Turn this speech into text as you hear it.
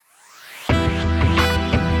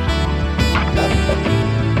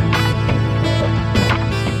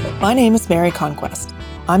My name is Mary Conquest.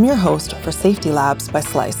 I'm your host for Safety Labs by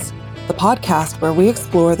Slice, the podcast where we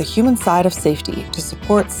explore the human side of safety to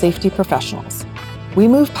support safety professionals. We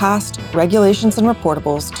move past regulations and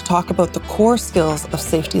reportables to talk about the core skills of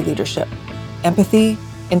safety leadership: empathy,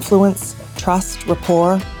 influence, trust,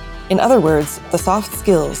 rapport. In other words, the soft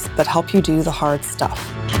skills that help you do the hard stuff.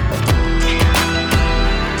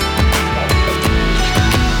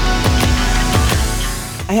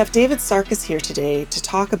 I have David Sarkis here today to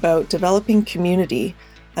talk about developing community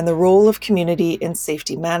and the role of community in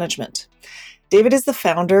safety management. David is the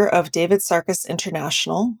founder of David Sarkis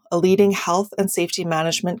International, a leading health and safety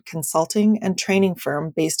management consulting and training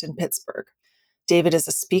firm based in Pittsburgh. David is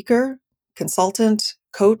a speaker, consultant,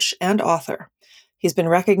 coach, and author. He's been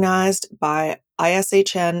recognized by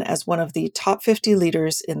ISHN as one of the top 50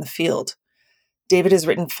 leaders in the field. David has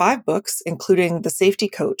written 5 books, including The Safety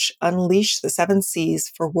Coach: Unleash the 7 C's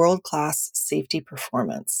for World-Class Safety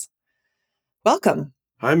Performance. Welcome.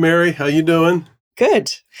 Hi, Mary. How you doing?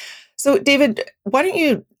 Good. So, David, why don't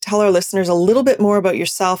you tell our listeners a little bit more about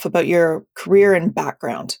yourself, about your career and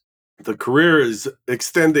background? The career is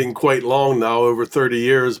extending quite long now, over 30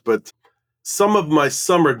 years, but some of my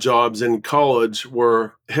summer jobs in college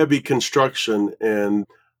were heavy construction and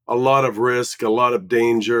a lot of risk, a lot of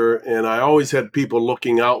danger, and I always had people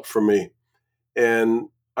looking out for me. And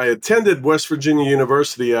I attended West Virginia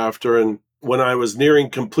University after, and when I was nearing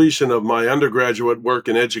completion of my undergraduate work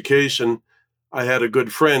in education, I had a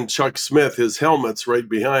good friend, Chuck Smith. His helmet's right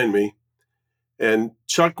behind me. And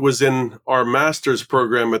Chuck was in our master's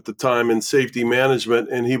program at the time in safety management,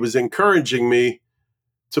 and he was encouraging me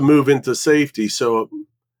to move into safety. So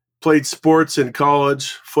played sports in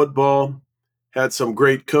college, football, had some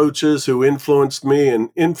great coaches who influenced me and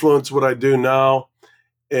influenced what I do now.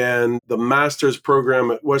 And the master's program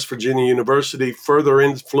at West Virginia University further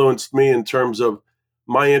influenced me in terms of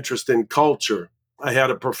my interest in culture. I had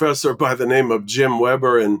a professor by the name of Jim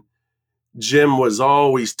Weber, and Jim was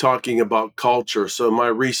always talking about culture. So my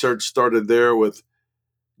research started there with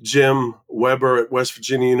Jim Weber at West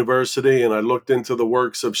Virginia University, and I looked into the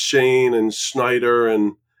works of Shane and Schneider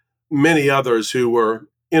and many others who were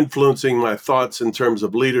influencing my thoughts in terms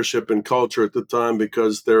of leadership and culture at the time,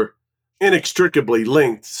 because they're inextricably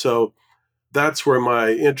linked. So that's where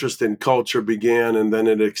my interest in culture began, and then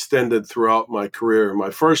it extended throughout my career.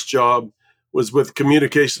 My first job was with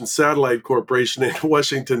Communications Satellite Corporation in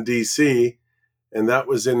Washington, D.C., and that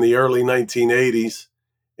was in the early 1980s.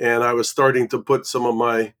 And I was starting to put some of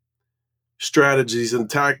my strategies and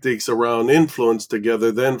tactics around influence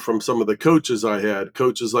together then from some of the coaches I had.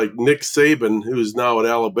 Coaches like Nick Saban, who's now at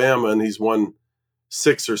Alabama, and he's won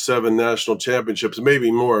 6 or 7 national championships, maybe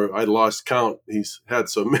more. I lost count. He's had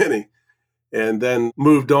so many. And then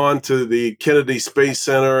moved on to the Kennedy Space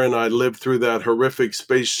Center, and I lived through that horrific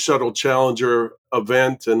Space Shuttle Challenger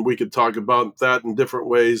event, and we could talk about that in different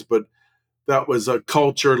ways, but that was a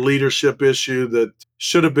culture leadership issue that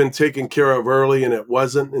should have been taken care of early, and it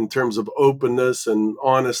wasn't, in terms of openness and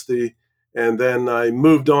honesty. And then I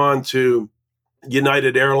moved on to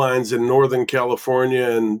United Airlines in Northern California,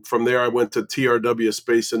 and from there I went to TRW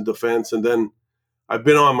Space and Defense, and then I've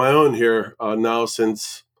been on my own here now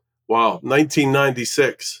since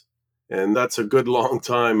 1996, and that's a good long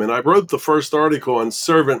time. And I wrote the first article on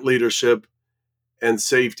servant leadership and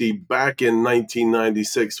safety back in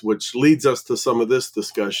 1996, which leads us to some of this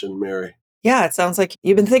discussion, Mary. Yeah, it sounds like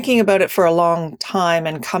you've been thinking about it for a long time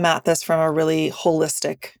and come at this from a really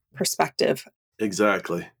holistic perspective.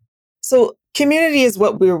 Exactly. So community is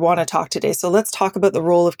what we want to talk today. So let's talk about the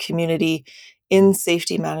role of community in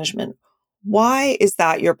safety management. Why is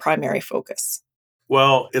that your primary focus?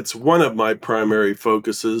 Well, it's one of my primary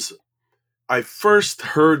focuses. I first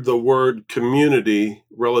heard the word community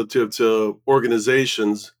relative to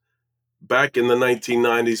organizations back in the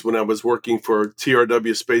 1990s when I was working for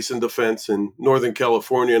TRW Space and Defense in Northern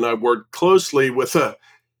California, and I worked closely with a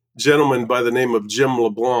gentleman by the name of Jim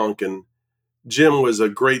LeBlanc, and Jim was a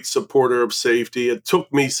great supporter of safety. It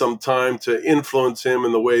took me some time to influence him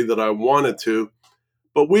in the way that I wanted to,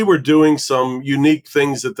 but we were doing some unique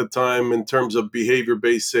things at the time in terms of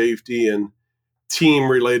behavior-based safety and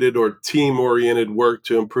team-related or team-oriented work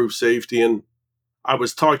to improve safety. And I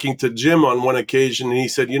was talking to Jim on one occasion, and he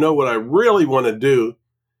said, you know, what I really want to do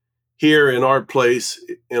here in our place,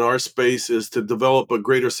 in our space, is to develop a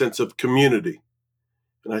greater sense of community.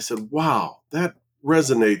 And I said, wow, that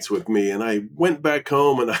resonates with me. And I went back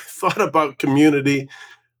home and I thought about community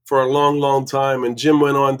for a long, long time. And Jim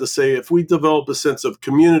went on to say, if we develop a sense of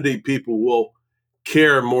community, people will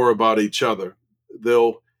care more about each other.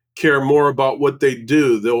 They'll care more about what they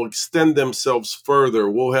do. They'll extend themselves further.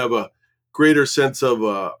 We'll have a greater sense of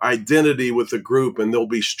identity with the group, and they'll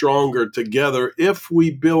be stronger together if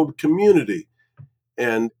we build community.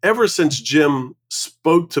 And ever since Jim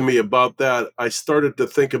spoke to me about that, I started to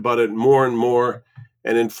think about it more and more.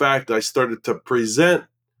 And in fact, I started to present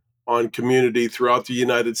on community throughout the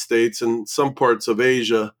United States and some parts of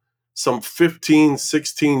Asia some 15,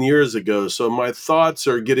 16 years ago. So my thoughts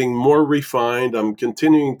are getting more refined. I'm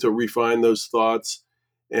continuing to refine those thoughts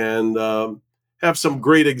and have some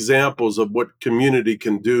great examples of what community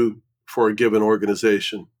can do for a given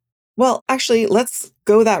organization. Well, actually, let's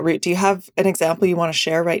go that route. Do you have an example you want to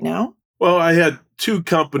share right now? Well, I had two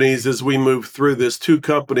companies as we moved through this, two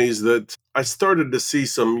companies that I started to see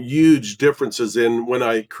some huge differences in when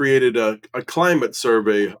I created a climate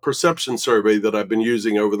survey, a perception survey that I've been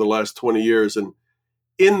using over the last 20 years. And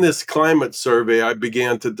in this climate survey, I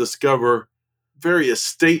began to discover various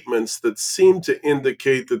statements that seemed to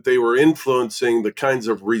indicate that they were influencing the kinds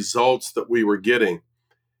of results that we were getting.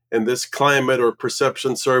 And this climate or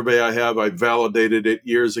perception survey I validated it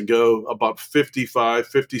years ago, about 55,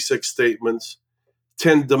 56 statements,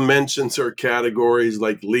 10 dimensions or categories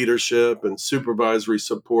like leadership and supervisory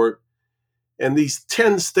support. And these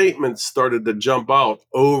 10 statements started to jump out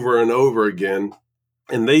over and over again,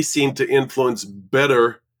 and they seem to influence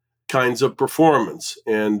better kinds of performance.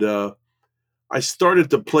 And I started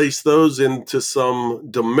to place those into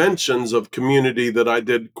some dimensions of community that I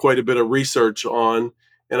did quite a bit of research on.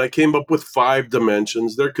 And I came up with 5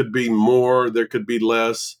 dimensions. There could be more, there could be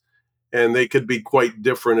less, and they could be quite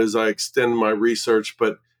different as I extend my research.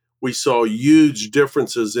 But we saw huge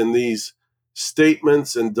differences in these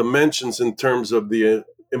statements and dimensions in terms of the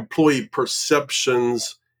employee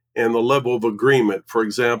perceptions and the level of agreement. For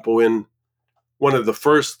example, in one of the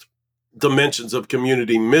first dimensions of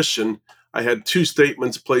community mission, I had 2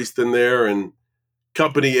 statements placed in there, and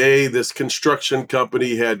company A, this construction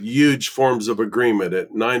company, had huge forms of agreement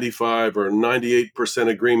at 95 or 98%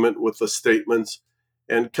 agreement with the statements.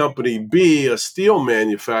 And company B, a steel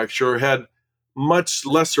manufacturer, had much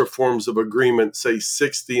lesser forms of agreement, say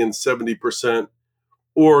 60 and 70%,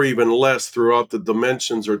 or even less throughout the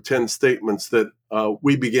dimensions or 10 statements that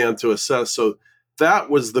we began to assess. So that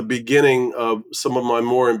was the beginning of some of my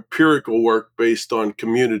more empirical work based on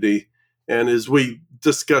community. And as we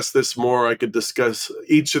discuss this more, I could discuss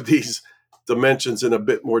each of these dimensions in a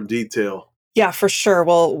bit more detail. Yeah, for sure.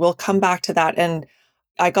 We'll come back to that. And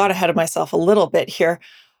I got ahead of myself a little bit here.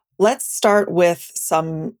 Let's start with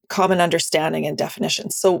some common understanding and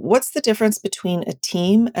definitions. So, what's the difference between a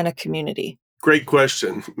team and a community? Great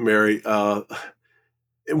question, Mary.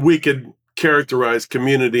 We could characterize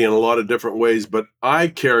community in a lot of different ways, but I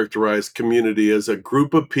characterize community as a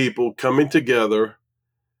group of people coming together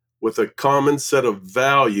with a common set of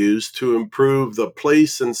values to improve the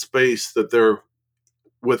place and space that they're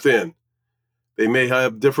within. They may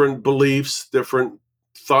have different beliefs, different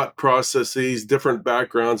thought processes, different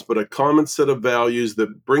backgrounds, but a common set of values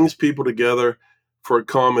that brings people together for a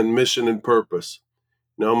common mission and purpose.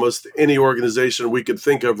 Now, almost any organization we could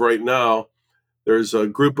think of right now, there's a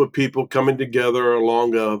group of people coming together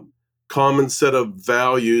along a common set of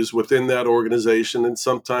values within that organization, and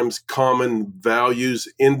sometimes common values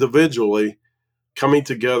individually coming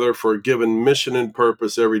together for a given mission and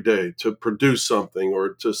purpose every day to produce something or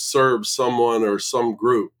to serve someone or some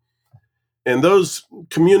group. And those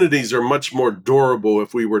communities are much more durable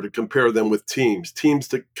if we were to compare them with teams. Teams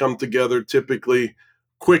that come together typically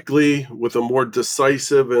quickly with a more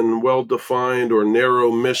decisive and well defined or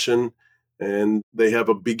narrow mission. And they have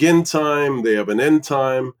a begin time, they have an end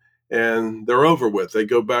time, and they're over with. They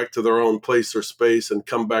go back to their own place or space and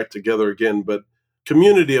come back together again. But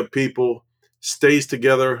community of people stays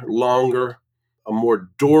together longer, a more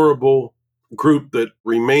durable group that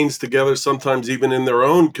remains together, sometimes even in their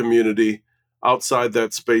own community outside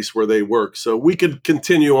that space where they work. So we could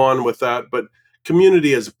continue on with that, but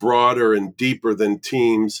community is broader and deeper than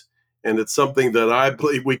teams. And it's something that I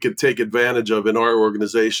believe we could take advantage of in our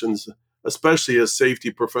organizations, especially as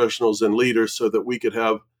safety professionals and leaders, so that we could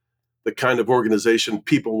have the kind of organization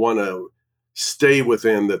people want to stay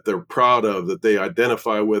within, that they're proud of, that they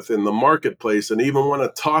identify with in the marketplace, and even want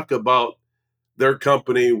to talk about their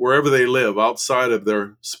company wherever they live outside of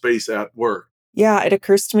their space at work. Yeah, it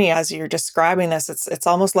occurs to me as you're describing this, it's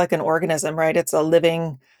almost like an organism, right? It's a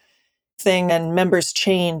living thing and members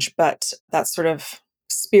change, but that sort of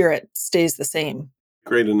spirit stays the same.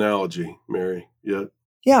 Great analogy, Mary. Yeah.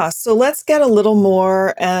 Yeah, so let's get a little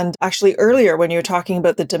more. And actually, earlier when you were talking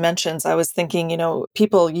about the dimensions, I was thinking,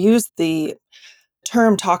 people use the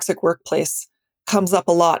term toxic workplace comes up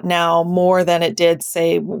a lot now, more than it did,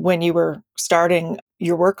 say, when you were starting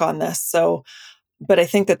your work on this. So But I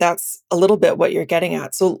think that that's a little bit what you're getting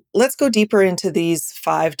at. So let's go deeper into these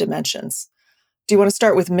 5 dimensions. Do you want to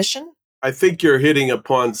start with mission? I think you're hitting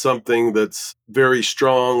upon something that's very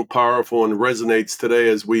strong, powerful, and resonates today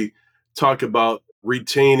as we talk about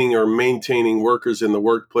retaining or maintaining workers in the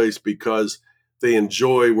workplace because they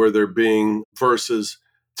enjoy where they're being versus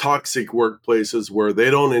toxic workplaces where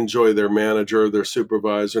they don't enjoy their manager, their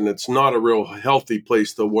supervisor, and it's not a real healthy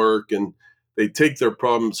place to work. And they take their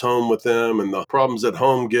problems home with them, and the problems at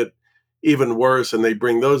home get even worse, and they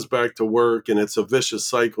bring those back to work. And it's a vicious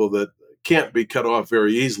cycle that can't be cut off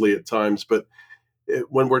very easily at times. But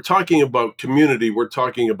when we're talking about community, we're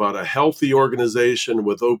talking about a healthy organization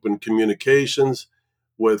with open communications,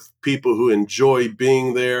 with people who enjoy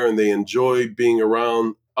being there and they enjoy being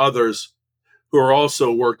around others who are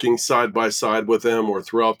also working side by side with them or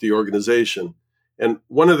throughout the organization. And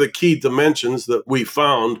one of the key dimensions that we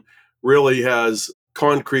found really has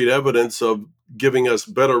concrete evidence of giving us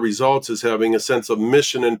better results is having a sense of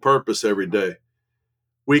mission and purpose every day.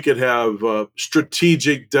 We could have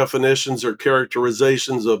strategic definitions or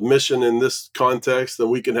characterizations of mission in this context, and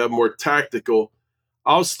we can have more tactical.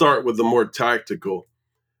 I'll start with the more tactical.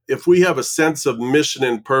 If we have a sense of mission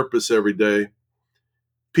and purpose every day,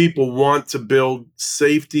 people want to build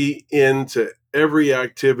safety into every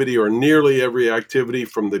activity or nearly every activity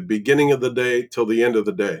from the beginning of the day till the end of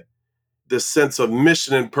the day. This sense of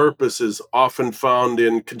mission and purpose is often found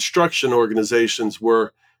in construction organizations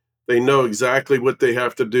where they know exactly what they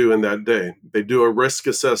have to do in that day. They do a risk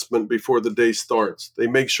assessment before the day starts. They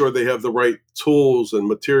make sure they have the right tools and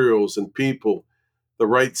materials and people, the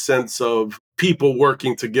right sense of people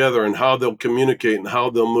working together and how they'll communicate and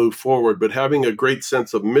how they'll move forward. But having a great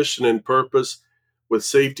sense of mission and purpose with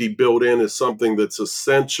safety built in is something that's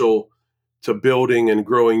essential to building and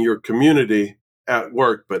growing your community at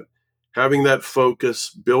work. But having that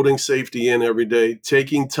focus, building safety in every day,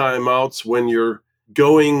 taking time outs when you're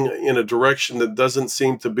going in a direction that doesn't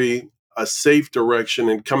seem to be a safe direction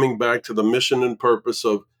and coming back to the mission and purpose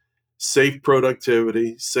of safe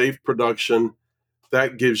productivity, safe production,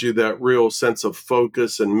 that gives you that real sense of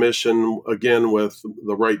focus and mission, again, with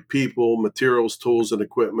the right people, materials, tools, and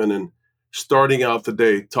equipment, and starting out the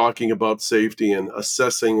day talking about safety and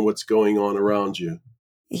assessing what's going on around you.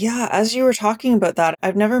 Yeah, as you were talking about that,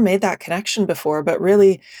 I've never made that connection before, but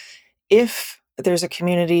really, if there's a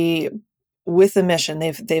community with a mission,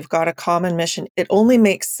 they've got a common mission, it only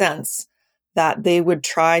makes sense that they would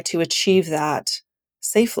try to achieve that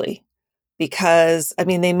safely. Because, I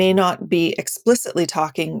mean, they may not be explicitly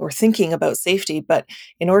talking or thinking about safety, but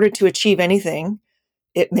in order to achieve anything,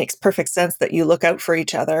 it makes perfect sense that you look out for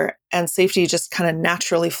each other, and safety just kind of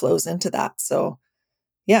naturally flows into that. So,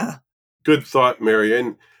 yeah. Good thought, Mary.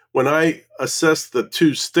 And when I assess the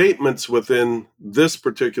two statements within this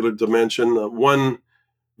particular dimension, one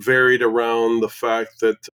varied around the fact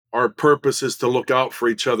that our purpose is to look out for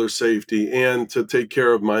each other's safety and to take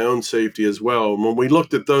care of my own safety as well. When we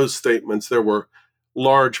looked at those statements, there were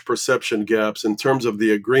large perception gaps in terms of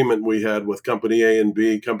the agreement we had with Company A and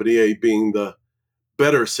B, Company A being the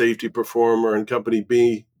better safety performer and Company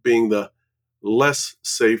B being the less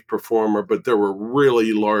safe performer, but there were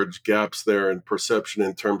really large gaps there in perception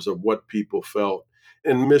in terms of what people felt.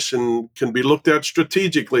 And mission can be looked at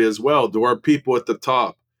strategically as well. Do our people at the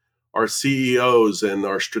top, our CEOs and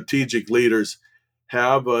our strategic leaders,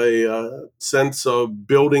 have a sense of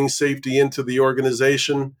building safety into the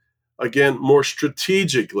organization? Again, more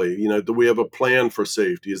strategically, do we have a plan for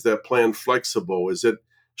safety? Is that plan flexible? Is it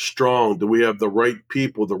strong? Do we have the right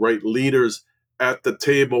people, the right leaders at the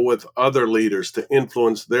table with other leaders to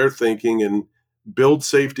influence their thinking and build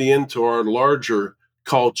safety into our larger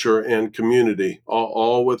culture and community,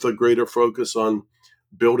 all with a greater focus on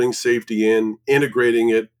building safety in, integrating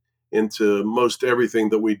it into most everything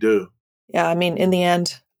that we do. Yeah, I mean, in the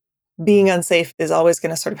end, being unsafe is always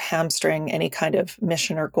going to sort of hamstring any kind of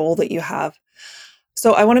mission or goal that you have.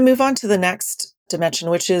 So I want to move on to the next dimension,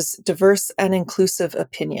 which is diverse and inclusive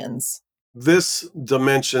opinions. This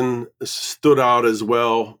dimension stood out as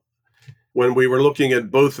well when we were looking at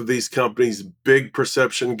both of these companies, big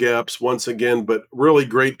perception gaps once again, but really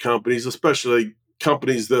great companies, especially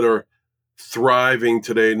companies that are thriving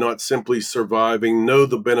today, not simply surviving, know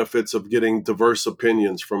the benefits of getting diverse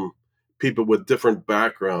opinions from people with different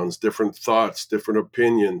backgrounds, different thoughts, different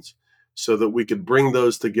opinions, so that we could bring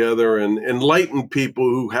those together and enlighten people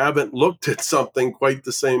who haven't looked at something quite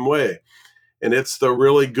the same way. And it's the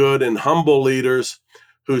really good and humble leaders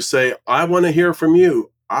who say, I want to hear from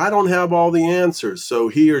you. I don't have all the answers. So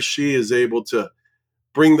he or she is able to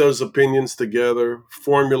bring those opinions together,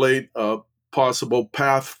 formulate a possible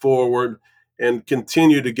path forward, and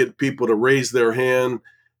continue to get people to raise their hand.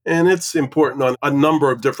 And it's important on a number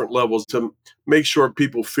of different levels to make sure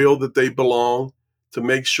people feel that they belong, to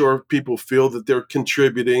make sure people feel that they're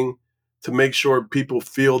contributing, to make sure people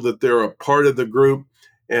feel that they're a part of the group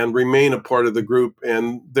and remain a part of the group,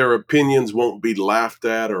 and their opinions won't be laughed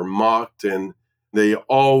at or mocked, and they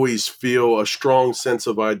always feel a strong sense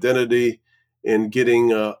of identity in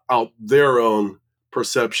getting out their own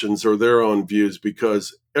perceptions or their own views,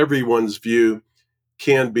 because everyone's view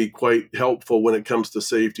can be quite helpful when it comes to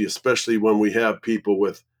safety, especially when we have people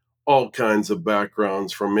with all kinds of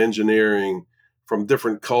backgrounds, from engineering, from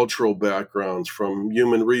different cultural backgrounds, from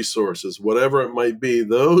human resources, whatever it might be.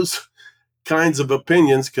 Those kinds of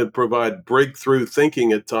opinions can provide breakthrough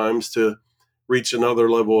thinking at times to reach another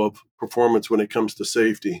level of performance when it comes to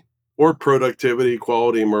safety or productivity,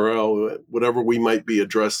 quality, morale, whatever we might be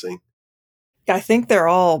addressing. I think they're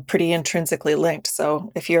all pretty intrinsically linked.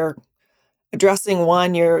 So if you're addressing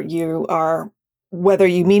one, you are, whether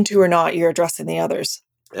you mean to or not, you're addressing the others.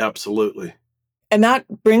 Absolutely. And that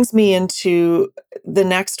brings me into the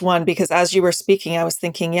next one, because as you were speaking, I was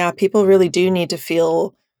thinking, yeah, people really do need to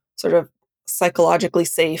feel sort of psychologically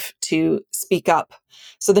safe to speak up.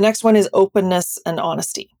 So the next one is openness and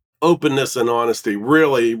honesty. Openness and honesty,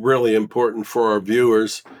 really, really important for our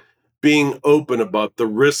viewers. Being open about the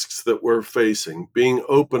risks that we're facing, being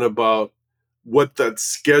open about what that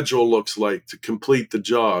schedule looks like to complete the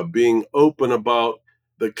job, being open about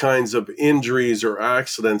the kinds of injuries or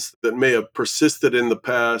accidents that may have persisted in the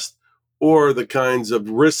past, or the kinds of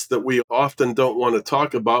risks that we often don't want to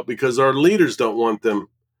talk about because our leaders don't want them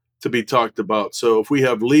to be talked about. So if we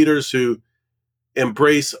have leaders who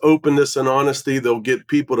embrace openness and honesty, they'll get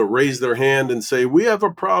people to raise their hand and say, we have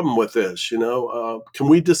a problem with this, can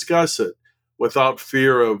we discuss it, without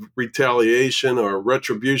fear of retaliation or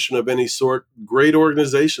retribution of any sort. Great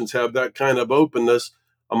organizations have that kind of openness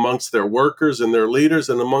amongst their workers and their leaders,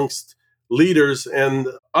 and amongst leaders and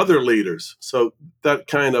other leaders. So that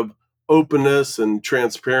kind of openness and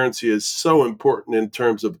transparency is so important in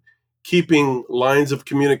terms of keeping lines of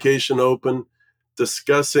communication open,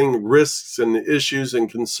 discussing risks and issues and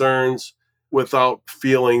concerns without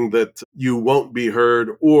feeling that you won't be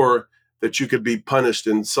heard or that you could be punished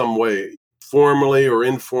in some way, formally or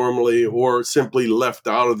informally, or simply left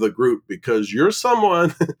out of the group because you're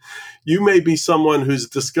someone, you may be someone who's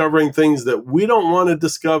discovering things that we don't want to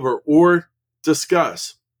discover or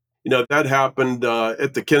discuss. That happened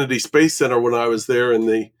at the Kennedy Space Center when I was there in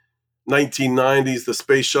the 1990s. The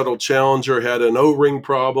Space Shuttle Challenger had an O-ring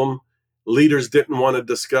problem. Leaders didn't want to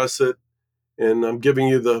discuss it. And I'm giving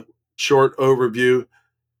you the short overview.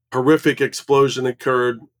 Horrific explosion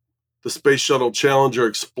occurred. The Space Shuttle Challenger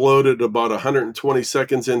exploded about 120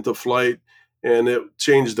 seconds into flight, and it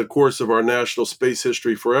changed the course of our national space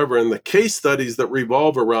history forever. And the case studies that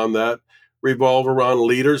revolve around that revolve around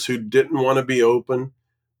leaders who didn't want to be open,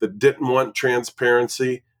 that didn't want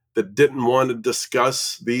transparency, that didn't want to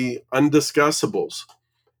discuss the undiscussables.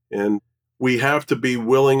 And we have to be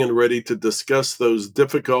willing and ready to discuss those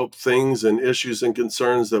difficult things and issues and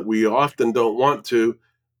concerns that we often don't want to,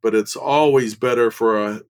 but it's always better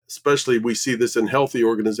especially we see this in healthy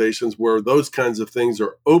organizations where those kinds of things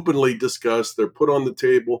are openly discussed, they're put on the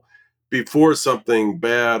table before something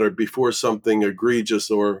bad or before something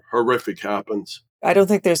egregious or horrific happens. I don't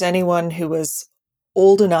think there's anyone who was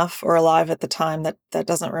old enough or alive at the time that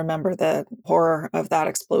doesn't remember the horror of that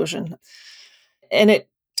explosion. And it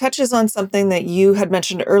touches on something that you had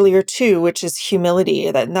mentioned earlier too, which is humility.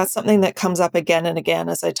 And that's something that comes up again and again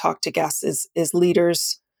as I talk to guests is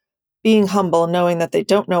leaders being humble, knowing that they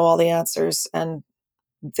don't know all the answers, and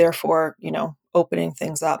therefore, opening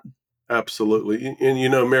things up. Absolutely.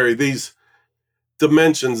 And Mary, these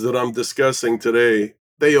dimensions that I'm discussing today,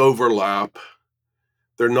 they overlap.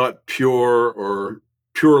 They're not pure or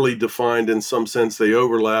purely defined in some sense. They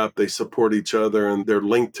overlap, they support each other, and they're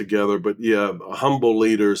linked together. But yeah, humble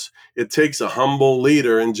leaders, it takes a humble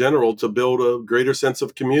leader in general to build a greater sense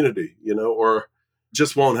of community, or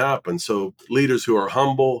just won't happen. So leaders who are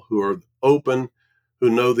humble, who are open, who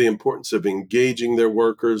know the importance of engaging their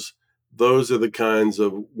workers, those are the kinds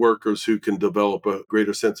of workers who can develop a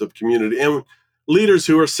greater sense of community. And leaders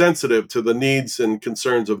who are sensitive to the needs and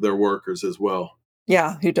concerns of their workers as well.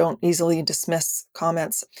 Yeah, who don't easily dismiss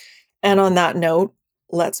comments. And on that note,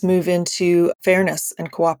 let's move into fairness and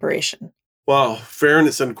cooperation. Well,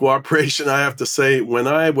 fairness and cooperation, I have to say, when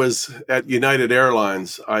I was at United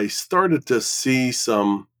Airlines, I started to see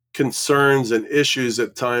some concerns and issues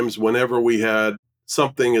at times whenever we had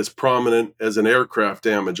something as prominent as an aircraft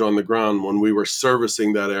damage on the ground when we were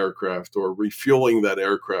servicing that aircraft or refueling that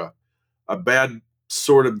aircraft. A bad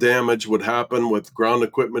sort of damage would happen with ground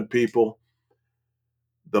equipment people.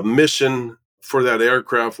 The mission for that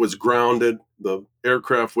aircraft was grounded. The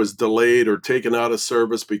aircraft was delayed or taken out of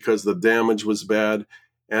service because the damage was bad.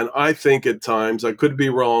 And I think at times, I could be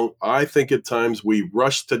wrong, I think at times we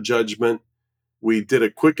rushed to judgment. We did a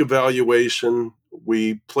quick evaluation.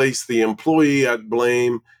 We placed the employee at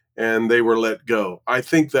blame and they were let go. I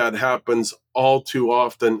think that happens all too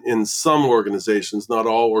often in some organizations, not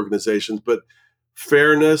all organizations, but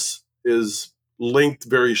fairness is linked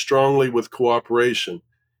very strongly with cooperation.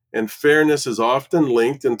 And fairness is often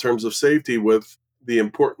linked in terms of safety with the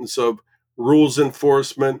importance of rules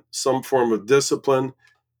enforcement, some form of discipline,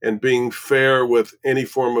 and being fair with any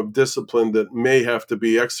form of discipline that may have to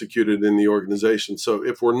be executed in the organization. So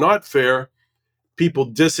if we're not fair, people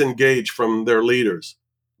disengage from their leaders.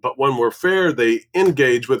 But when we're fair, they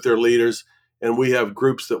engage with their leaders, and we have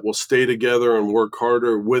groups that will stay together and work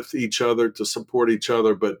harder with each other to support each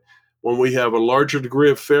other. But when we have a larger degree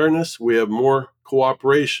of fairness, we have more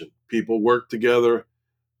cooperation. People work together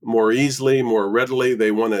more easily, more readily. They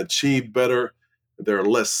want to achieve better. They're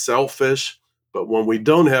less selfish. But when we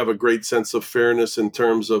don't have a great sense of fairness in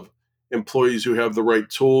terms of employees who have the right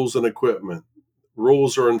tools and equipment,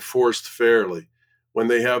 rules are enforced fairly. When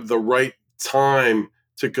they have the right time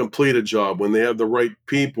to complete a job, when they have the right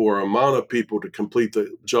people or amount of people to complete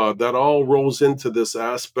the job, that all rolls into this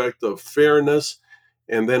aspect of fairness.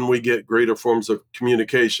 And then we get greater forms of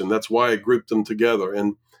communication. That's why I grouped them together.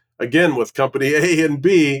 And again, with company A and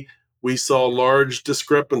B, we saw large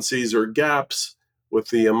discrepancies or gaps with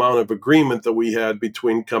the amount of agreement that we had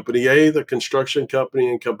between company A, the construction company,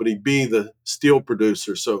 and company B, the steel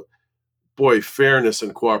producer. So, boy, fairness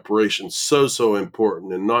and cooperation, so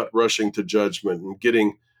important, and not rushing to judgment and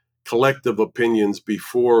getting collective opinions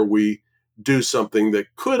before we do something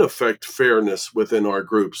that could affect fairness within our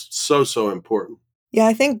groups. So important. Yeah,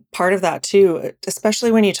 I think part of that too,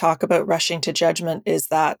 especially when you talk about rushing to judgment, is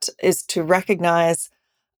to recognize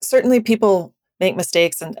certainly people make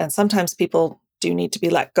mistakes and sometimes people do need to be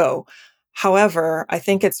let go. However, I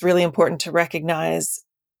think it's really important to recognize,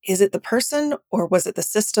 is it the person or was it the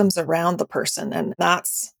systems around the person? And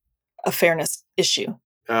that's a fairness issue.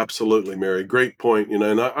 Absolutely, Mary. Great point.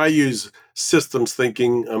 And I use systems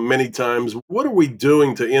thinking many times. What are we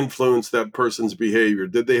doing to influence that person's behavior?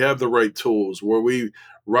 Did they have the right tools? Were we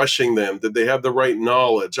rushing them? Did they have the right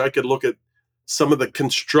knowledge? I could look at some of the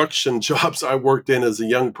construction jobs I worked in as a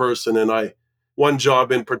young person, and one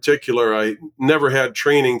job in particular, I never had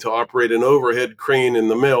training to operate an overhead crane in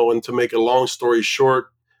the mill. And to make a long story short,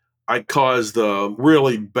 I caused a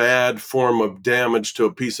really bad form of damage to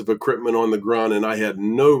a piece of equipment on the ground, and I had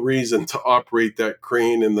no reason to operate that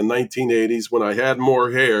crane in the 1980s when I had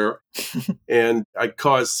more hair. And I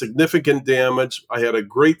caused significant damage. I had a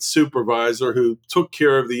great supervisor who took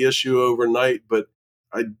care of the issue overnight, but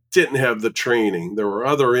I didn't have the training. There were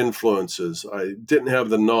other influences. I didn't have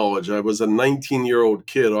the knowledge. I was a 19-year-old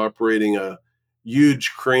kid operating a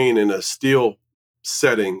huge crane in a steel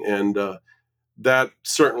setting, and that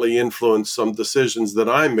certainly influenced some decisions that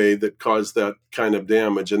I made that caused that kind of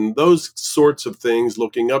damage. And those sorts of things,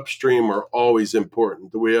 looking upstream, are always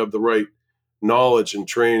important. Do we have the right knowledge and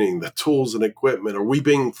training, the tools and equipment? Are we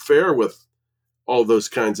being fair with all those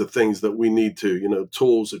kinds of things that we need to,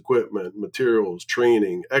 tools, equipment, materials,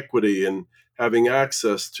 training, equity, and having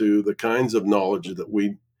access to the kinds of knowledge that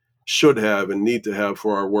we should have and need to have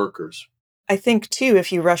for our workers? I think too,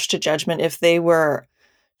 if you rush to judgment, if they were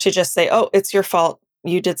to just say, oh, it's your fault,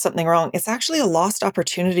 you did something wrong, it's actually a lost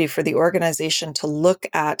opportunity for the organization to look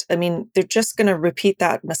at. I mean, they're just going to repeat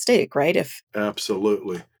that mistake, right? If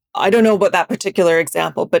Absolutely. I don't know about that particular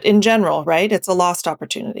example, but in general, right? It's a lost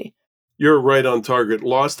opportunity. You're right on target.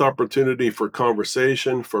 Lost opportunity for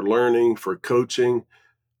conversation, for learning, for coaching.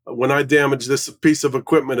 When I damaged this piece of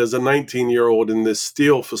equipment as a 19-year-old in this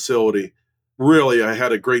steel facility, really, I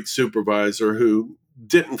had a great supervisor who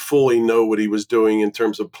didn't fully know what he was doing in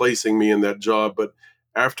terms of placing me in that job. But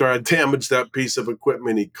after I damaged that piece of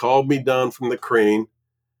equipment, he called me down from the crane.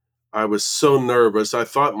 I was so nervous. I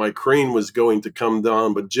thought my crane was going to come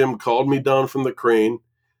down, but Jim called me down from the crane,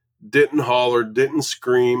 didn't holler, didn't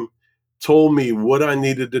scream, told me what I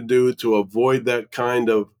needed to do to avoid that kind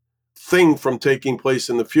of thing from taking place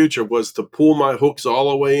in the future, was to pull my hooks all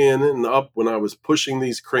the way in and up when I was pushing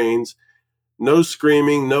these cranes. No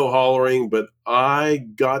screaming, no hollering, but I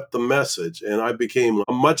got the message and I became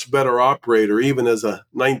a much better operator, even as a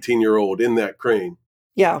 19-year-old in that crane.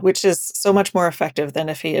 Yeah, which is so much more effective than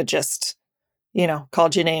if he had just,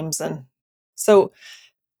 called you names. And so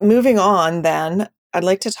moving on, then, I'd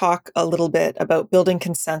like to talk a little bit about building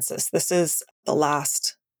consensus. This is the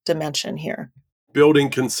last dimension here. Building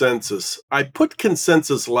consensus. I put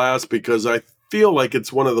consensus last because I feel like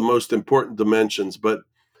it's one of the most important dimensions, but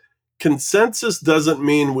consensus doesn't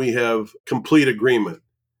mean we have complete agreement,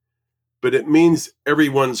 but it means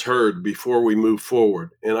everyone's heard before we move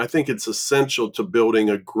forward. And I think it's essential to building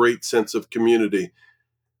a great sense of community.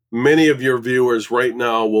 Many of your viewers right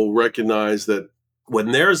now will recognize that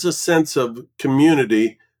when there's a sense of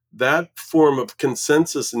community, that form of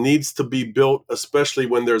consensus needs to be built, especially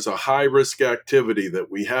when there's a high risk activity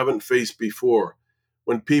that we haven't faced before.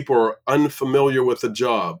 When people are unfamiliar with a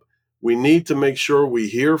job, we need to make sure we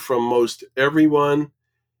hear from most everyone,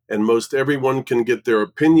 and most everyone can get their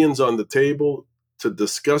opinions on the table, to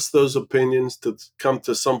discuss those opinions, to come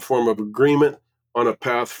to some form of agreement on a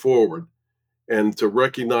path forward, and to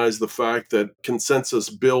recognize the fact that consensus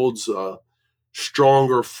builds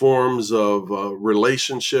stronger forms of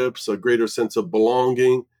relationships, a greater sense of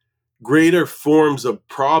belonging, greater forms of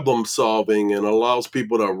problem solving, and allows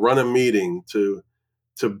people to run a meeting, to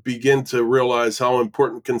begin to realize how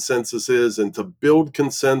important consensus is, and to build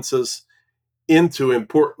consensus into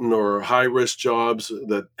important or high risk jobs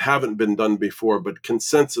that haven't been done before. But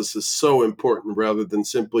consensus is so important, rather than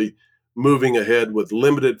simply moving ahead with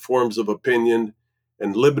limited forms of opinion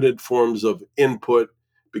and limited forms of input,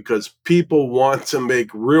 because people want to make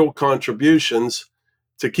real contributions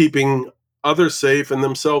to keeping others safe and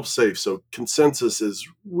themselves safe. So consensus is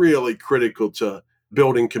really critical to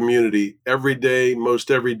building community every day, most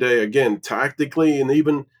every day, again, tactically and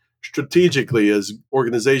even strategically, as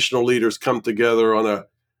organizational leaders come together on a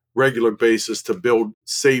regular basis to build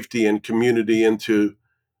safety and community into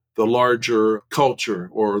the larger culture,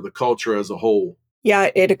 or the culture as a whole. Yeah,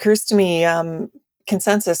 it occurs to me,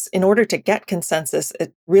 consensus, in order to get consensus,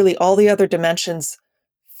 it really all the other dimensions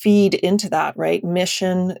feed into that, right?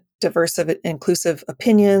 Mission, diverse, inclusive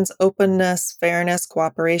opinions, openness, fairness,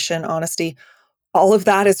 cooperation, honesty. All of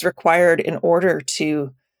that is required in order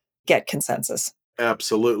to get consensus.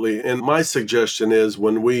 Absolutely. And my suggestion is,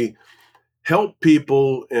 when we help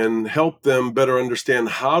people and help them better understand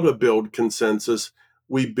how to build consensus,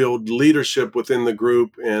 we build leadership within the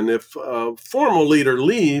group. And if a formal leader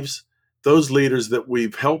leaves, those leaders that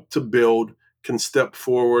we've helped to build can step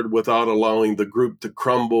forward without allowing the group to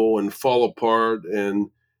crumble and fall apart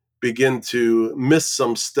and begin to miss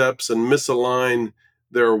some steps and misalign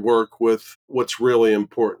their work with what's really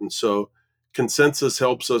important. So consensus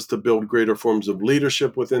helps us to build greater forms of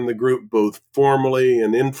leadership within the group, both formally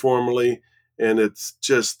and informally. And it's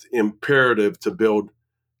just imperative to build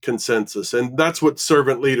consensus. And that's what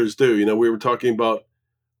servant leaders do. We were talking about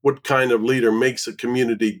what kind of leader makes a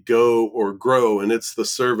community go or grow. And it's the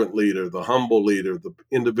servant leader, the humble leader, the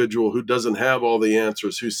individual who doesn't have all the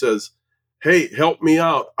answers, who says, hey, help me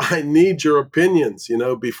out. I need your opinions,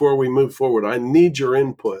 before we move forward. I need your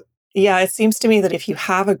input. Yeah, it seems to me that if you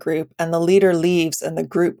have a group and the leader leaves and the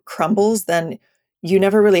group crumbles, then you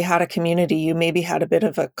never really had a community. You maybe had a bit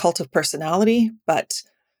of a cult of personality, but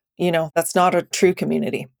that's not a true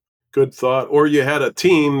community. Good thought. Or you had a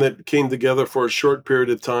team that came together for a short period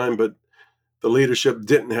of time, but the leadership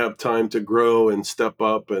didn't have time to grow and step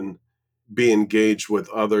up and be engaged with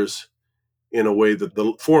others in a way that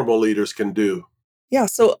the formal leaders can do. Yeah.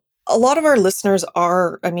 So a lot of our listeners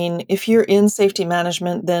are, I mean, if you're in safety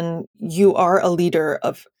management, then you are a leader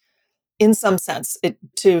of, in some sense,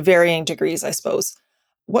 to varying degrees, I suppose.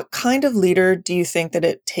 What kind of leader do you think that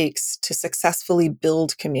it takes to successfully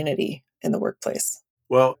build community in the workplace?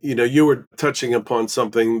 Well, you were touching upon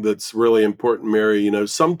something that's really important, Mary.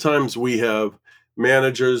 Sometimes we have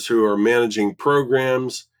managers who are managing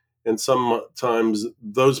programs, and sometimes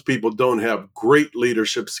those people don't have great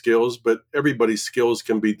leadership skills, but everybody's skills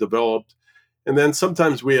can be developed. And then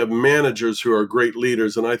sometimes we have managers who are great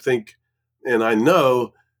leaders. And I think, and I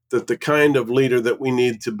know that the kind of leader that we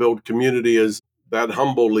need to build community is that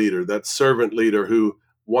humble leader, that servant leader who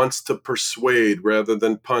wants to persuade rather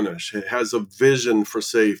than punish, has a vision for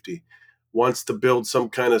safety, wants to build some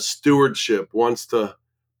kind of stewardship, wants to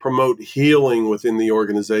promote healing within the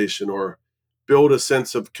organization, or build a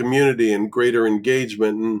sense of community and greater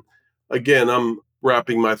engagement. And again, I'm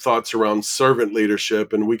wrapping my thoughts around servant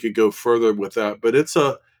leadership, and we could go further with that. But it's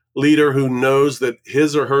a leader who knows that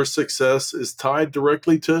his or her success is tied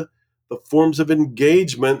directly to the forms of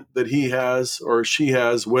engagement that he has or she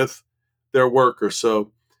has with their workers.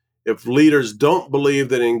 So if leaders don't believe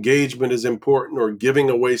that engagement is important, or giving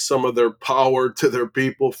away some of their power to their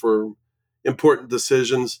people for important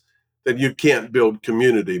decisions, then you can't build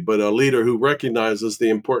community. But a leader who recognizes the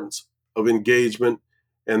importance of engagement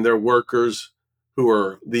and their workers, who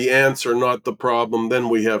are the answer, not the problem, then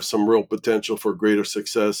we have some real potential for greater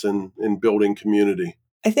success in building community.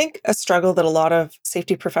 I think a struggle that a lot of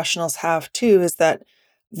safety professionals have too is that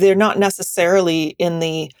they're not necessarily in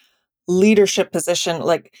the leadership position.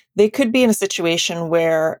 Like they could be in a situation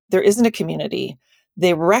where there isn't a community.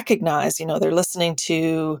 They recognize, they're listening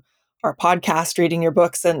to our podcast, reading your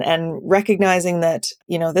books and recognizing that,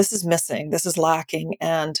 this is missing, this is lacking,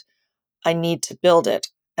 and I need to build it.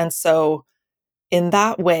 And so in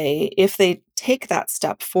that way, if they take that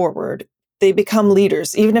step forward, they become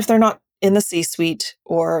leaders, even if they're not in the C-suite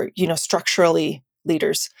or, structurally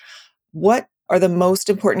leaders. What are the most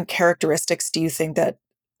important characteristics do you think that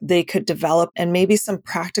they could develop, and maybe some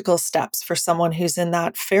practical steps for someone who's in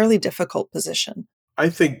that fairly difficult position? I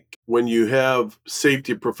think when you have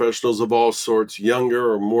safety professionals of all sorts,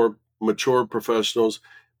 younger or more mature professionals,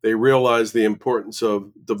 they realize the importance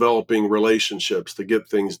of developing relationships to get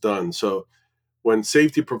things done. So when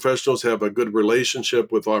safety professionals have a good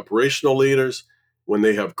relationship with operational leaders, when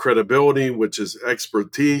they have credibility, which is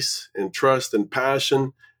expertise and trust and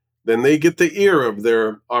passion, then they get the ear of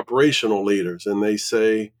their operational leaders and they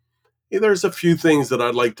say, hey, there's a few things that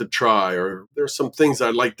I'd like to try, or there's some things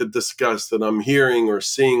I'd like to discuss that I'm hearing or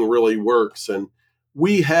seeing really works. And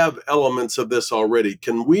we have elements of this already.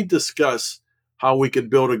 Can we discuss how we could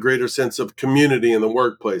build a greater sense of community in the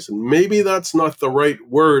workplace? And maybe that's not the right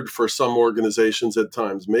word for some organizations at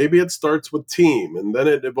times. Maybe it starts with team and then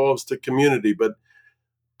it evolves to community. But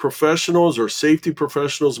professionals or safety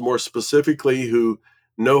professionals, more specifically, who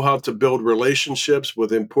know how to build relationships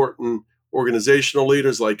with important organizational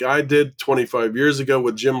leaders like I did 25 years ago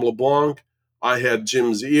with Jim LeBlanc. I had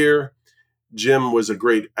Jim's ear. Jim was a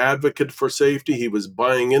great advocate for safety. He was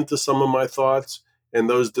buying into some of my thoughts, and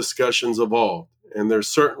those discussions evolved. And there's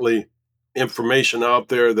certainly information out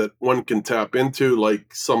there that one can tap into,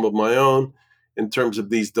 like some of my own, in terms of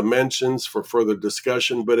these dimensions for further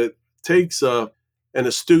discussion. But it takes an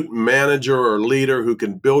astute manager or leader who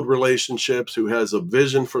can build relationships, who has a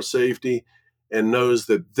vision for safety, and knows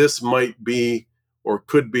that this might be or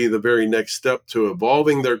could be the very next step to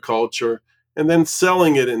evolving their culture and then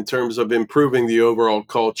selling it in terms of improving the overall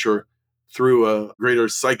culture through a greater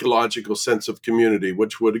psychological sense of community,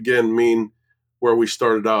 which would again mean where we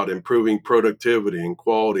started out, improving productivity and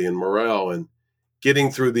quality and morale and getting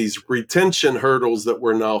through these retention hurdles that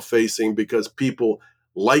we're now facing because people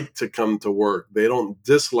like to come to work. They don't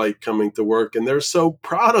dislike coming to work, and they're so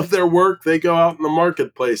proud of their work, they go out in the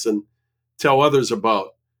marketplace and tell others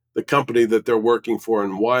about the company that they're working for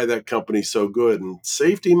and why that company's so good. And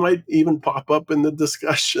safety might even pop up in the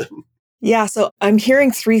discussion. Yeah, so I'm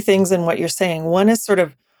hearing three things in what you're saying. One is sort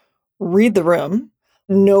of read the room,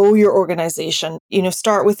 know your organization,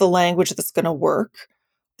 start with the language that's going to work.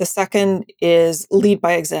 The second is lead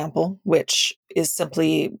by example, which is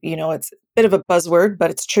simply, it's a bit of a buzzword, but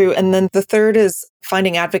it's true. And then the third is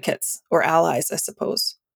finding advocates or allies, I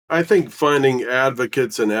suppose. I think finding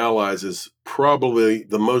advocates and allies is probably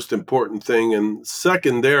the most important thing. And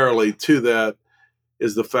secondarily to that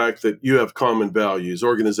is the fact that you have common values,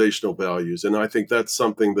 organizational values. And I think that's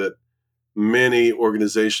something that many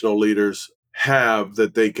organizational leaders have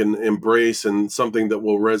that they can embrace and something that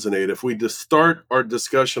will resonate. If we just start our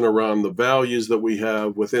discussion around the values that we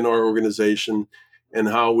have within our organization and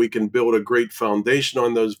how we can build a great foundation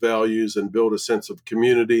on those values and build a sense of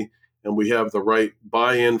community, and we have the right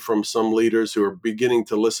buy-in from some leaders who are beginning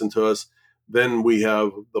to listen to us, then we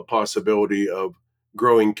have the possibility of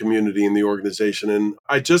growing community in the organization. And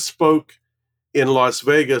I just spoke in Las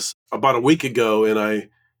Vegas about a week ago, and I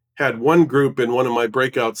had one group in one of my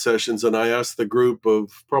breakout sessions, and I asked the group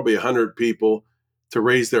of probably 100 people to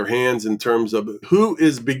raise their hands in terms of who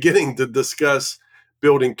is beginning to discuss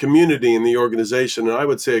building community in the organization. And I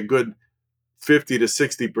would say a good 50 to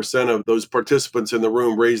 60% of those participants in the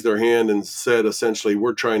room raised their hand and said, essentially,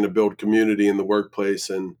 we're trying to build community in the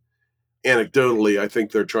workplace. And anecdotally, I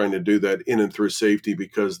think they're trying to do that in and through safety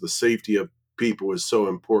because the safety of people is so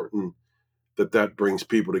important that brings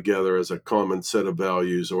people together as a common set of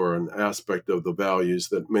values or an aspect of the values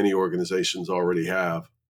that many organizations already have.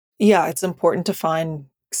 Yeah, it's important to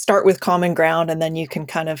start with common ground, and then you can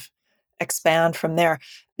kind of expand from there.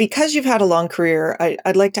 Because you've had a long career,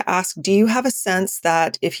 I'd like to ask, do you have a sense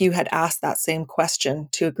that if you had asked that same question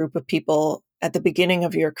to a group of people at the beginning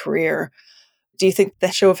of your career, do you think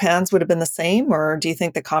the show of hands would have been the same, or do you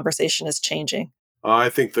think the conversation is changing? I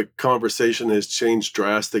think the conversation has changed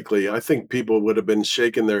drastically. I think people would have been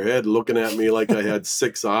shaking their head, looking at me like I had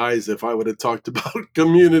six eyes if I would have talked about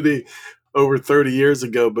community over 30 years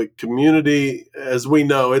ago. But community, as we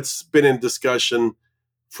know, it's been in discussion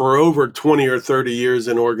for over 20 or 30 years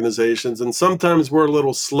in organizations. And sometimes we're a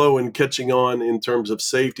little slow in catching on in terms of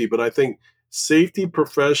safety. But I think safety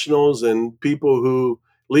professionals and people who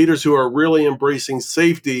leaders who are really embracing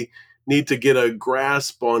safety need to get a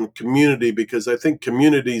grasp on community, because I think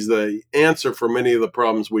community is the answer for many of the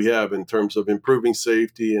problems we have in terms of improving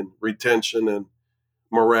safety and retention and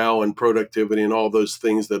morale and productivity and all those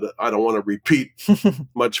things that I don't want to repeat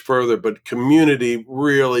much further. But community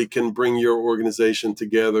really can bring your organization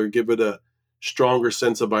together, give it a stronger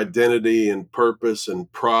sense of identity and purpose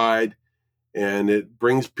and pride. And it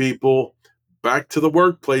brings people back to the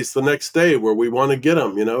workplace the next day where we want to get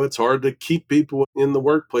them. It's hard to keep people in the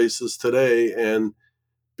workplaces today, and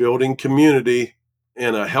building community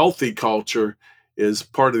and a healthy culture is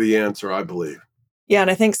part of the answer, I believe. Yeah,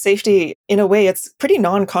 and I think safety, in a way, it's pretty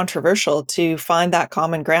non-controversial to find that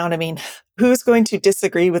common ground. I mean, who's going to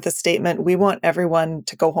disagree with the statement, we want everyone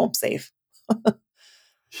to go home safe?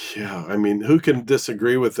 Yeah, I mean, who can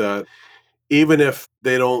disagree with that? Even if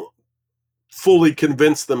they don't fully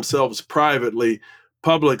convince themselves privately,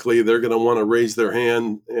 publicly, they're going to want to raise their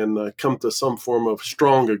hand and come to some form of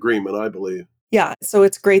strong agreement, I believe. Yeah, so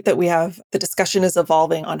it's great that the discussion is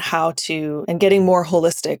evolving on how to, and getting more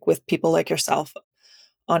holistic with people like yourself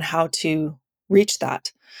on how to reach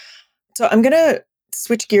that. So I'm going to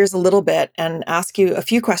switch gears a little bit and ask you a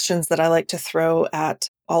few questions that I like to throw at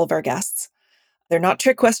all of our guests. They're not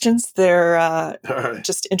trick questions. They're All right.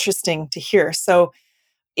 just interesting to hear. So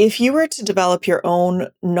if you were to develop your own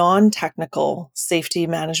non-technical safety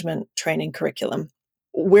management training curriculum,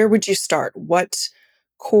 where would you start? What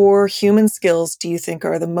core human skills do you think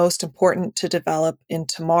are the most important to develop in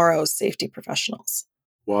tomorrow's safety professionals?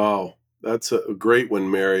 Wow, that's a great one,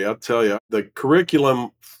 Mary. I'll tell you, the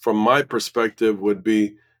curriculum from my perspective would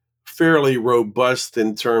be fairly robust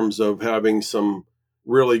in terms of having some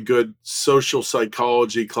really good social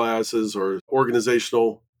psychology classes or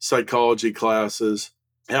organizational psychology classes,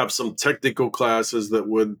 have some technical classes that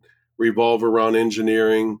would revolve around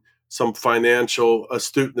engineering, some financial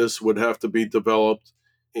astuteness would have to be developed,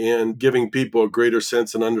 and giving people a greater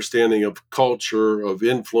sense and understanding of culture, of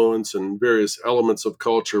influence, and various elements of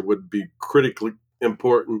culture would be critically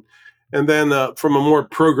important. And then, from a more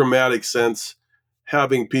programmatic sense,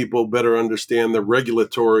 having people better understand the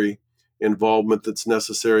regulatory involvement that's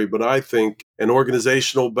necessary. But I think an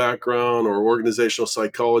organizational background or organizational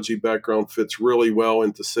psychology background fits really well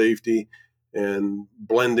into safety, and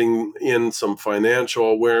blending in some financial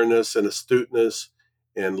awareness and astuteness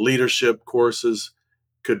and leadership courses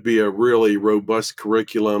could be a really robust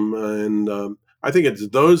curriculum. And I think it's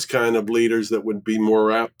those kind of leaders that would be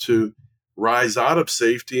more apt to rise out of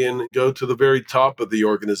safety and go to the very top of the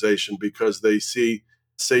organization, because they see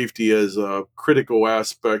safety as a critical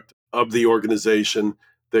aspect of the organization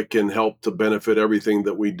that can help to benefit everything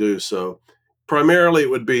that we do. So primarily it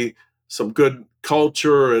would be some good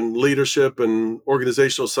culture and leadership and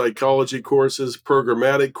organizational psychology courses,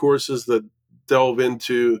 programmatic courses that delve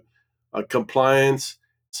into compliance,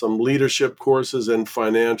 some leadership courses, and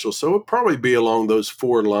financial. So it would probably be along those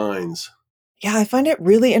four lines. Yeah, I find it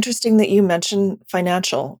really interesting that you mention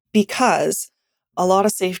financial, because a lot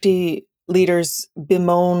of safety leaders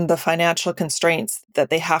bemoan the financial constraints that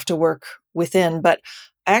they have to work within. But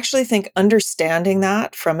I actually think understanding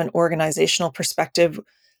that from an organizational perspective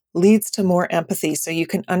leads to more empathy. So you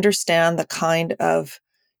can understand the kind of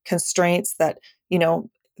constraints that,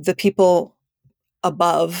 the people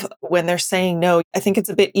above, when they're saying no. I think it's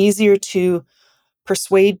a bit easier to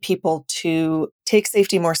persuade people to take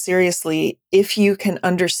safety more seriously if you can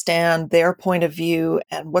understand their point of view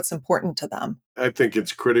and what's important to them. I think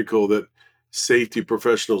it's critical that safety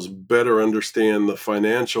professionals better understand the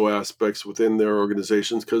financial aspects within their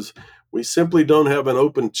organizations, because we simply don't have an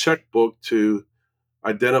open checkbook to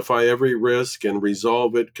identify every risk and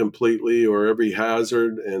resolve it completely, or every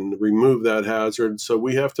hazard and remove that hazard. So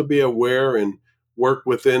we have to be aware and work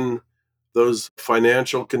within those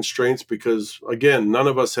financial constraints, because again, none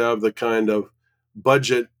of us have the kind of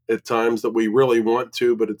budget at times that we really want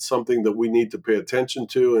to, but it's something that we need to pay attention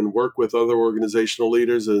to and work with other organizational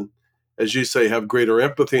leaders. And as you say, have greater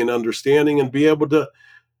empathy and understanding, and be able to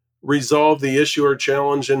resolve the issue or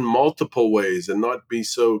challenge in multiple ways, and not be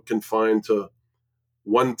so confined to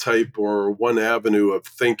one type or one avenue of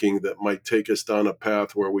thinking that might take us down a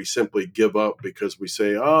path where we simply give up because we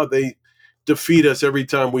say, they defeat us every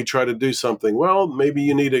time we try to do something. Well, maybe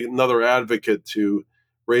you need another advocate to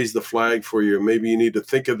raise the flag for you. Maybe you need to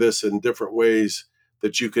think of this in different ways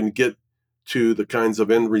that you can get to the kinds of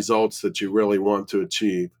end results that you really want to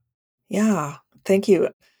achieve. Yeah, thank you.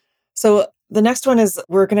 So the next one is,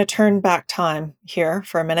 we're going to turn back time here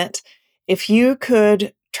for a minute. If you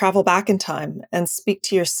could travel back in time and speak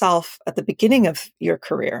to yourself at the beginning of your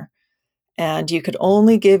career, and you could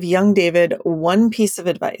only give young David one piece of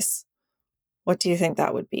advice, What do you think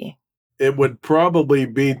that would be? It would probably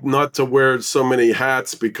be not to wear so many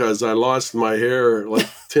hats because I lost my hair like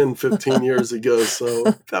 10, 15 years ago. So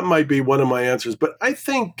that might be one of my answers. But I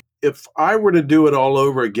think if I were to do it all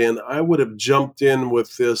over again, I would have jumped in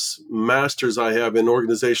with this master's I have in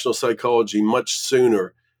organizational psychology much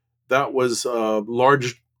sooner. That was a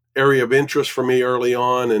large area of interest for me early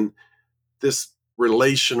on. And this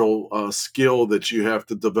relational skill that you have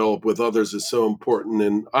to develop with others is so important.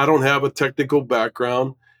 And I don't have a technical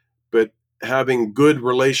background, but having good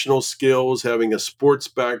relational skills, having a sports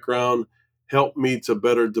background helped me to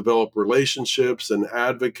better develop relationships and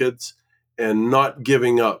advocates and not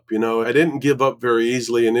giving up. I didn't give up very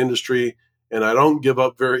easily in industry, and I don't give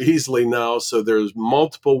up very easily now. So there's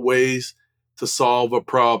multiple ways to solve a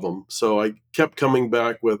problem. So I kept coming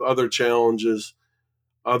back with other challenges,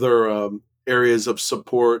 other areas of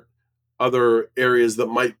support, other areas that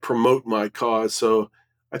might promote my cause. So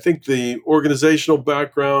I think the organizational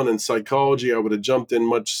background and psychology, I would have jumped in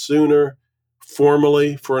much sooner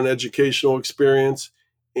formally for an educational experience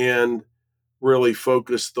and really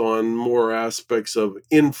focused on more aspects of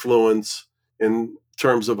influence in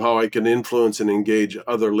terms of how I can influence and engage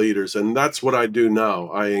other leaders. And that's what I do now.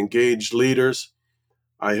 I engage leaders.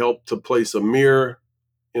 I help to place a mirror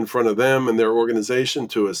in front of them and their organization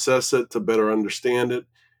to assess it, to better understand it,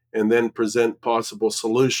 and then present possible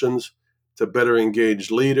solutions to better engage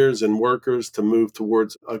leaders and workers to move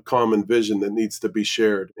towards a common vision that needs to be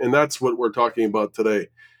shared. And that's what we're talking about today,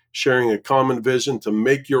 sharing a common vision to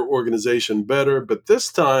make your organization better, but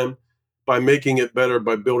this time by making it better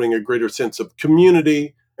by building a greater sense of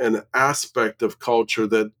community, an aspect of culture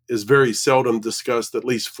that is very seldom discussed, at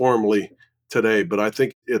least formally, today, but I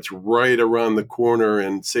think it's right around the corner,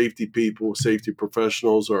 and safety people, safety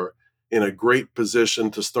professionals are in a great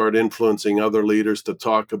position to start influencing other leaders to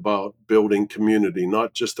talk about building community,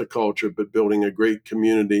 not just a culture, but building a great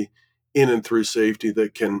community in and through safety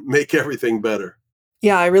that can make everything better.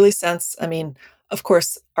 Yeah, I really sense, of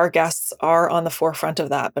course, our guests are on the forefront of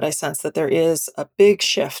that, but I sense that there is a big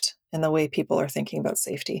shift in the way people are thinking about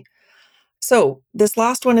safety. So, this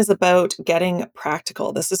last one is about getting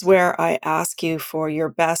practical. This is where I ask you for your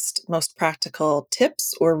best, most practical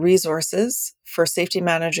tips or resources for safety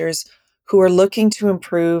managers who are looking to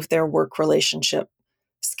improve their work relationship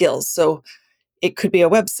skills. So, it could be a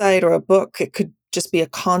website or a book, it could just be a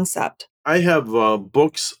concept. I have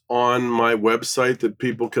books on my website that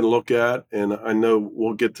people can look at, and I know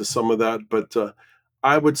we'll get to some of that, but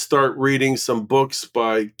I would start reading some books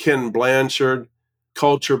by Ken Blanchard,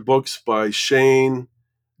 culture books by Shane,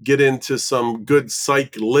 get into some good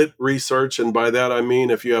psych lit research. And by that, I mean,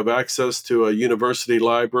 if you have access to a university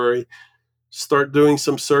library, start doing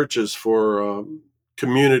some searches for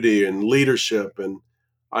community and leadership. And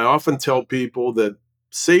I often tell people that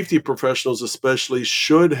safety professionals, especially,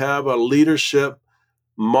 should have a leadership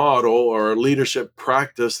model or a leadership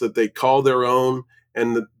practice that they call their own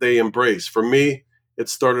and that they embrace. For me, it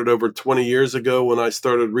started over 20 years ago when I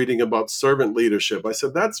started reading about servant leadership. I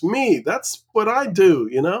said, that's me. That's what I do.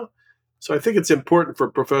 So I think it's important for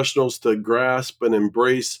professionals to grasp and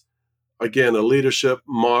embrace, again, a leadership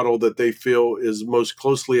model that they feel is most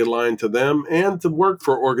closely aligned to them, and to work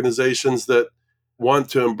for organizations that want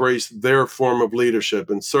to embrace their form of leadership.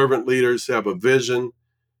 And servant leaders have a vision.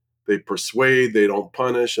 They persuade, they don't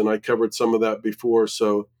punish. And I covered some of that before.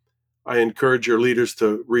 So I encourage your leaders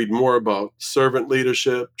to read more about servant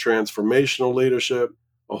leadership, transformational leadership,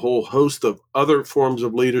 a whole host of other forms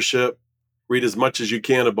of leadership. Read as much as you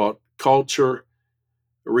can about culture.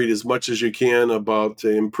 Read as much as you can about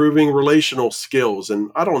improving relational skills.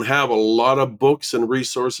 And I don't have a lot of books and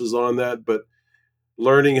resources on that, but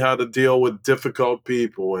learning how to deal with difficult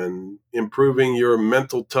people and improving your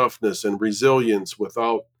mental toughness and resilience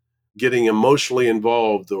without getting emotionally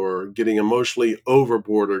involved or getting emotionally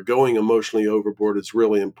overboard or going emotionally overboard is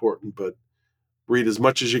really important. But read as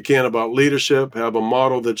much as you can about leadership, have a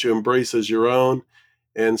model that you embrace as your own,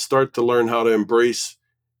 and start to learn how to embrace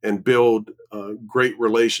and build great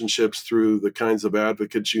relationships through the kinds of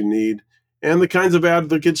advocates you need and the kinds of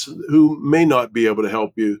advocates who may not be able to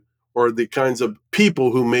help you, or the kinds of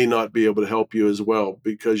people who may not be able to help you as well,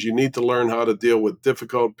 because you need to learn how to deal with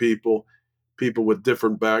difficult people, people with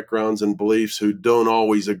different backgrounds and beliefs who don't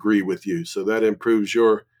always agree with you. So that improves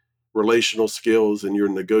your relational skills and your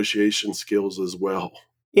negotiation skills as well.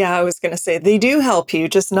 Yeah, I was going to say they do help you,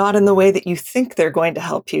 just not in the way that you think they're going to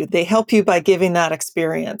help you. They help you by giving that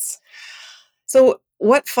experience. So,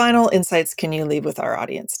 what final insights can you leave with our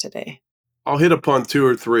audience today? I'll hit upon two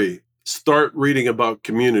or three. Start reading about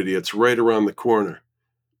community. It's right around the corner,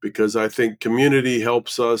 because I think community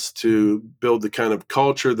helps us to build the kind of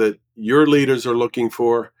culture that your leaders are looking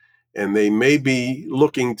for, and they may be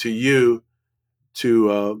looking to you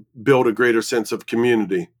to build a greater sense of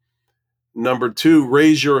community. Number 2,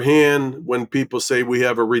 raise your hand when people say we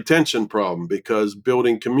have a retention problem, because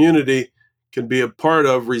building community can be a part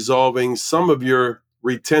of resolving some of your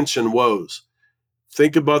retention woes.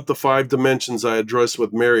 Think about the 5 dimensions I addressed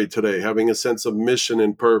with Mary today: having a sense of mission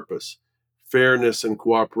and purpose, fairness and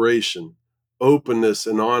cooperation, openness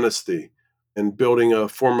and honesty, and building a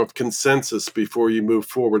form of consensus before you move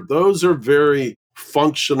forward. Those are very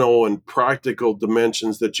functional and practical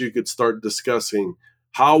dimensions that you could start discussing.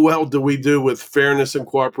 How well do we do with fairness and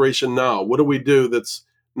cooperation now? What do we do that's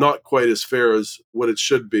not quite as fair as what it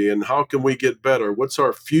should be? And how can we get better? What's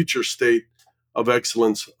our future state of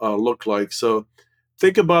excellence look like? So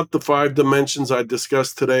think about the 5 dimensions I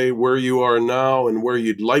discussed today, where you are now and where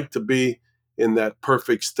you'd like to be in that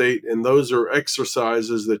perfect state. And those are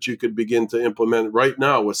exercises that you could begin to implement right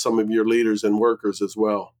now with some of your leaders and workers as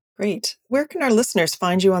well. Great. Where can our listeners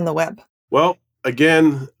find you on the web? Well,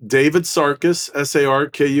 again, David Sarkus,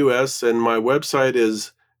 Sarkus, and my website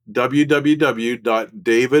is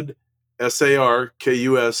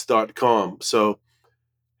www.davidsarkus.com. So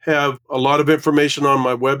have a lot of information on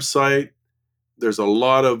my website. There's a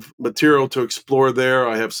lot of material to explore there.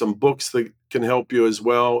 I have some books that can help you as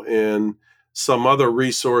well, and some other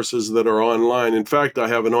resources that are online. In fact, I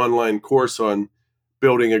have an online course on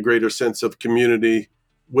building a greater sense of community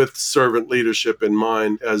with servant leadership in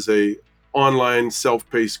mind, as a online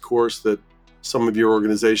self-paced course that some of your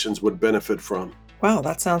organizations would benefit from. Wow,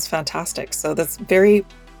 that sounds fantastic. So that's very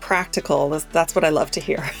practical. That's what I love to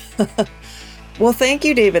hear. Well, thank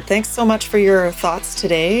you, David. Thanks so much for your thoughts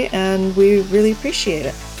today, and we really appreciate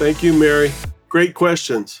it. Thank you, Mary. Great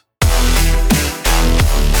questions.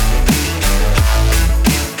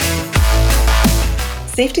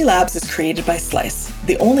 Safety Labs is created by Slice,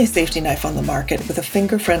 the only safety knife on the market with a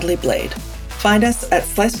finger-friendly blade. Find us at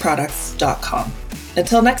sliceproducts.com.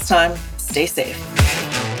 Until next time, stay safe.